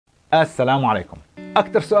السلام عليكم.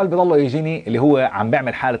 أكثر سؤال بضله يجيني اللي هو عم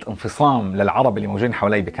بعمل حالة انفصام للعرب اللي موجودين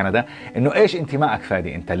حوالي بكندا، إنه إيش انتمائك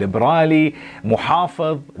فادي؟ أنت ليبرالي،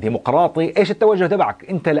 محافظ، ديمقراطي؟ إيش التوجه تبعك؟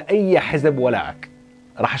 أنت لأي حزب ولائك؟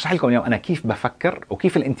 راح أشرح لكم اليوم أنا كيف بفكر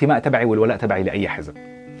وكيف الانتماء تبعي والولاء تبعي لأي حزب.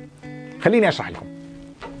 خليني أشرح لكم.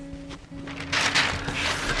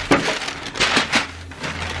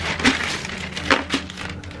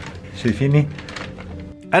 شايفيني؟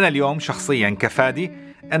 أنا اليوم شخصيا كفادي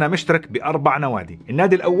أنا مشترك ب4 نوادي.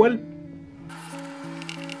 النادي الأول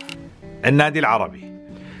النادي العربي،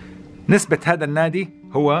 نسبة هذا النادي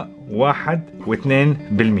هو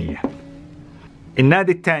 1.2%.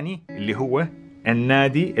 النادي الثاني اللي هو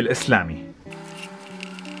النادي الإسلامي،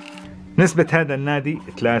 نسبة هذا النادي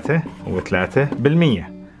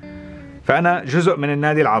 3.3%. فأنا جزء من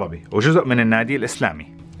النادي العربي وجزء من النادي الإسلامي.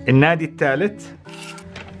 النادي الثالث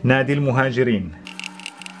نادي المهاجرين،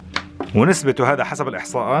 ونسبته هذا حسب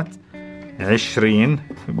الإحصاءات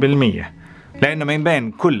 20%، لأنه من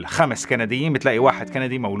بين كل 5 كنديين بتلاقي 1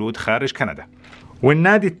 كندي مولود خارج كندا.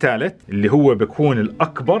 والنادي الثالث اللي هو بيكون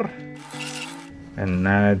الأكبر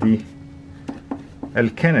النادي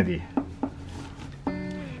الكندي،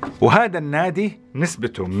 وهذا النادي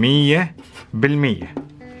نسبته 100%.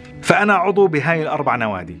 فأنا عضو بهاي ال4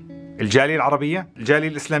 نوادي: الجالية العربية، الجالية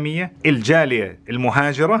الإسلامية، الجالية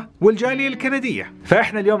المهاجرة، والجالية الكندية.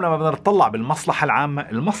 فإحنا اليوم لما بدنا نطلع بالمصلحة العامة،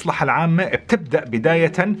 المصلحة العامة بتبدأ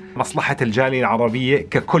بداية مصلحة الجالية العربية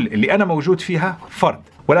ككل اللي أنا موجود فيها فرد،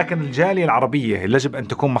 ولكن الجالية العربية يجب أن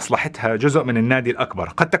تكون مصلحتها جزء من النادي الأكبر.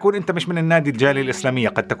 قد تكون أنت مش من النادي الجالية الإسلامية،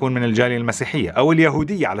 قد تكون من الجالية المسيحية أو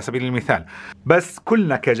اليهودية على سبيل المثال، بس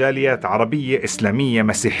كلنا كجاليات عربية إسلامية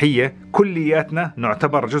مسيحية كلياتنا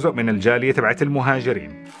نعتبر جزء من الجالية تبعت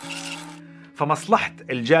المهاجرين. فمصلحة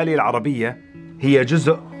الجالية العربية هي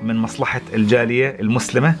جزء من مصلحة الجالية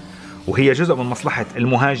المسلمة، وهي جزء من مصلحة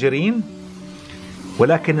المهاجرين،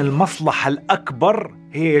 ولكن المصلحة الأكبر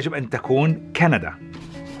هي يجب أن تكون كندا،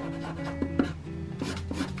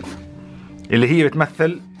 اللي هي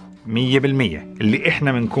بتمثل 100%، اللي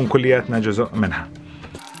إحنا بنكون كلياتنا جزء منها.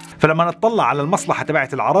 فلما نطلع على المصلحة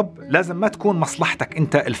تبعت العرب لازم ما تكون مصلحتك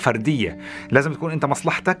أنت الفردية، لازم تكون أنت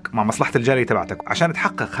مصلحتك مع مصلحة الجالية تبعتك. عشان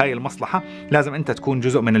تحقق هاي المصلحة لازم أنت تكون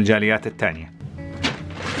جزء من الجاليات الثانية.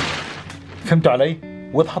 فهمتوا علي؟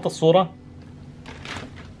 وضحت الصورة؟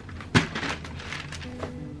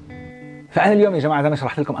 فأنا اليوم يا جماعة زي ما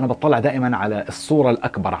شرحت لكم أنا بطلع دائما على الصورة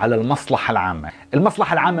الأكبر، على المصلحة العامة.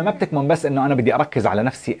 المصلحة العامة ما بتكمن بس إنه أنا بدي أركز على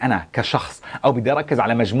نفسي أنا كشخص، أو بدي أركز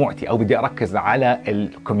على مجموعتي، أو بدي أركز على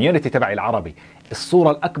الكوميونتي تبعي العربي.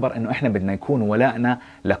 الصورة الأكبر إنه إحنا بدنا يكون ولائنا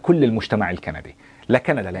لكل المجتمع الكندي،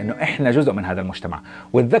 لكندا، لأنه إحنا جزء من هذا المجتمع.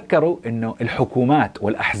 وتذكروا إنه الحكومات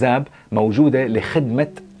والأحزاب موجودة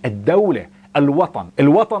لخدمة الدولة،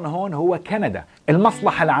 الوطن هون هو كندا.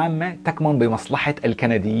 المصلحة العامة تكمن بمصلحة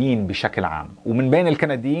الكنديين بشكل عام، ومن بين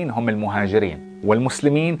الكنديين هم المهاجرين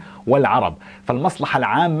والمسلمين والعرب. فالمصلحة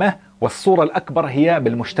العامة والصورة الأكبر هي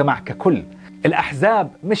بالمجتمع ككل.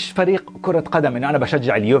 الأحزاب مش فريق كرة قدم إنه أنا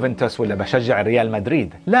بشجع اليوفنتوس ولا بشجع الريال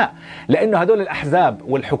مدريد، لا، لأنه هدول الأحزاب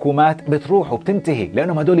والحكومات بتروح وبتنتهي،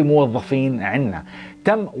 لأنهم هدول موظفين عنا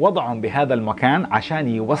تم وضعهم بهذا المكان عشان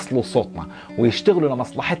يوصلوا صوتنا ويشتغلوا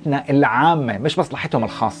لمصلحتنا العامة مش مصلحتهم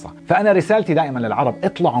الخاصة. فأنا رسالتي دائما للعرب: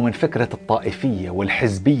 اطلعوا من فكرة الطائفية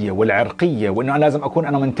والحزبية والعرقية، وإنه لازم أكون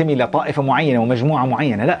أنا منتمي لطائفة معينة ومجموعة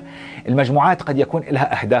معينة. لا، المجموعات قد يكون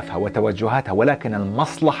لها أهدافها وتوجهاتها، ولكن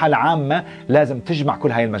المصلحة العامة لازم تجمع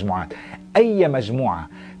كل هاي المجموعات. أي مجموعة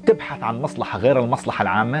تبحث عن مصلحة غير المصلحة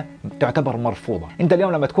العامة تعتبر مرفوضة. انت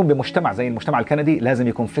اليوم لما تكون بمجتمع زي المجتمع الكندي لازم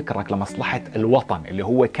يكون فكرك لمصلحة الوطن اللي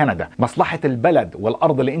هو كندا، مصلحة البلد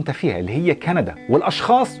والأرض اللي انت فيها اللي هي كندا،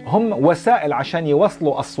 والأشخاص هم وسائل عشان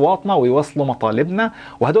يوصلوا أصواتنا ويوصلوا مطالبنا.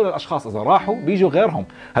 وهدول الأشخاص إذا راحوا بيجوا غيرهم،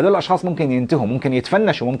 هدول الأشخاص ممكن ينتهوا، ممكن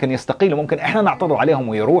يتفنشوا، ممكن يستقيلوا، ممكن احنا نعترض عليهم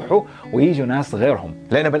ويروحوا ويجوا ناس غيرهم.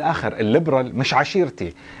 لأن بالآخر الليبرال مش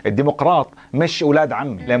عشيرتي، الديمقراط مش أولاد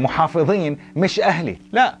عمي، المحافظين مش أهلي،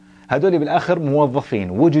 لا، هدول بالآخر موظفين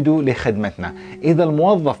وجدوا لخدمتنا. إذا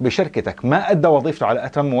الموظف بشركتك ما أدى وظيفته على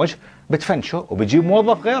أتم وجه بتفنشه وبتجيب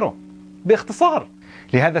موظف غيره باختصار.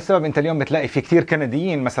 لهذا السبب أنت اليوم بتلاقي في كثير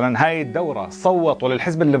كنديين مثلا هاي الدورة صوتوا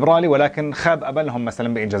للحزب الليبرالي ولكن خاب أبلهم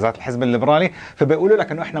مثلا بإنجازات الحزب الليبرالي، فبيقولوا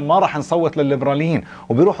لك إنه إحنا ما راح نصوت للليبراليين،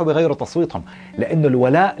 وبيروحوا بغيروا تصويتهم. لأنه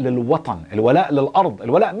الولاء للوطن، الولاء للأرض،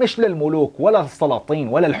 الولاء مش للملوك ولا السلاطين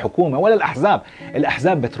ولا الحكومة ولا الأحزاب.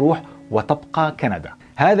 الأحزاب بتروح وتبقى كندا.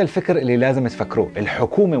 هذا الفكر اللي لازم تفكروه.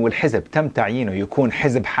 الحكومة والحزب تم تعيينه يكون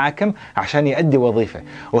حزب حاكم عشان يؤدي وظيفة،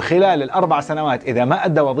 وخلال ال4 سنوات إذا ما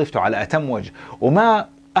أدى وظيفته على أتم وجه وما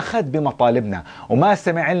أخذ بمطالبنا وما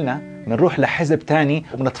سمع لنا، بنروح لحزب تاني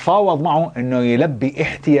وبنتفاوض معه انه يلبي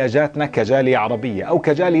احتياجاتنا كجالية عربية او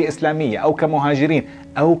كجالية اسلامية او كمهاجرين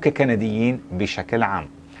او ككنديين بشكل عام.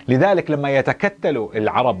 لذلك لما يتكتلوا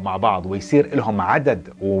العرب مع بعض ويصير لهم عدد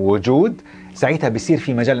ووجود، ساعتها بيصير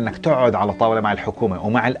في مجال انك تقعد على طاولة مع الحكومة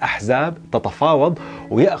ومع الأحزاب تتفاوض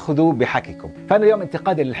ويأخذوا بحكيكم. فأنا اليوم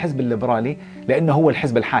انتقادي للحزب الليبرالي لأنه هو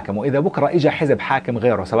الحزب الحاكم، وإذا بكرة إجا حزب حاكم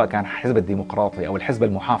غيره سواء كان حزب الديمقراطي أو الحزب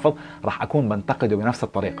المحافظ راح أكون بنتقده بنفس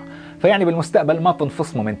الطريقة. فيعني بالمستقبل ما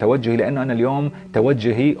تنفصموا من توجهي، لأنه أنا اليوم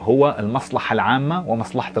توجهي هو المصلحة العامة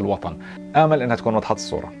ومصلحة الوطن. آمل أنها تكون وضحت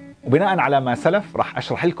الصورة. وبناء على ما سلف راح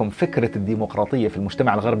أشرح لكم فكرة الديمقراطية في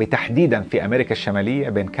المجتمع الغربي تحديدا في أمريكا الشمالية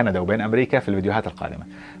بين كندا وبين أمريكا في الفيديوهات القادمة.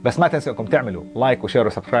 بس ما تنسوا انكم تعملوا لايك وشير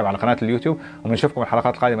وسبسكرايب على قناة اليوتيوب، وبنشوفكم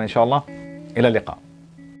الحلقات القادمة إن شاء الله. إلى اللقاء.